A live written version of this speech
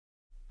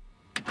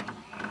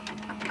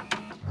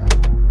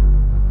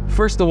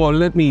First of all,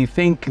 let me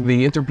thank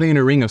the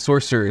Interplanar Ring of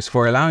Sorcerers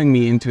for allowing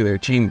me into their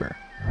chamber.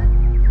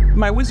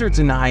 My wizards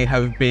and I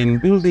have been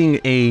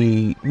building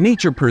a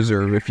nature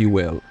preserve, if you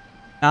will.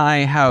 I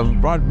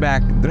have brought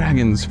back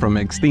dragons from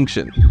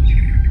extinction.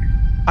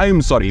 I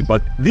am sorry,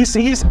 but this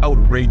is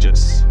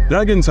outrageous.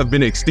 Dragons have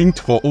been extinct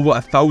for over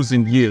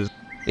 1,000 years.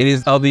 It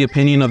is of the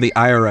opinion of the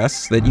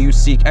IRS that you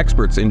seek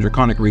experts in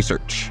draconic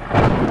research.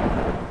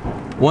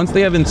 Once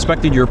they have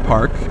inspected your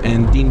park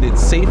and deemed it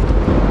safe,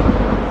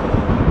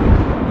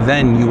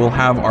 then you will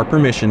have our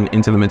permission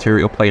into the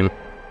material plane.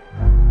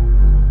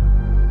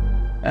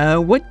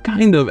 What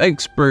kind of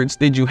experts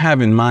did you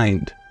have in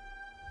mind?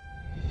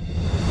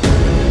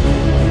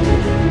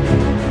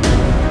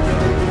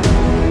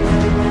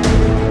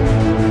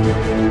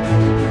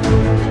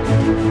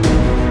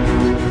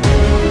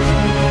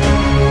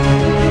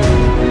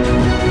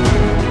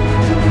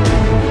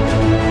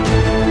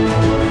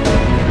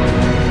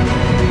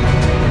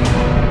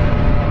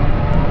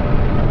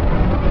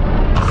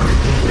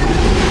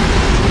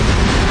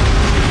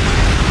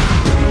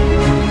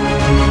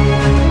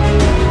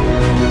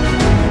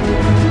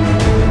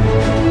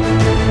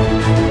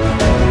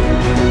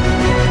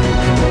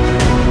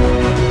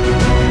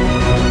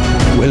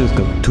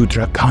 Welcome to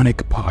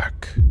Draconic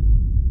Park.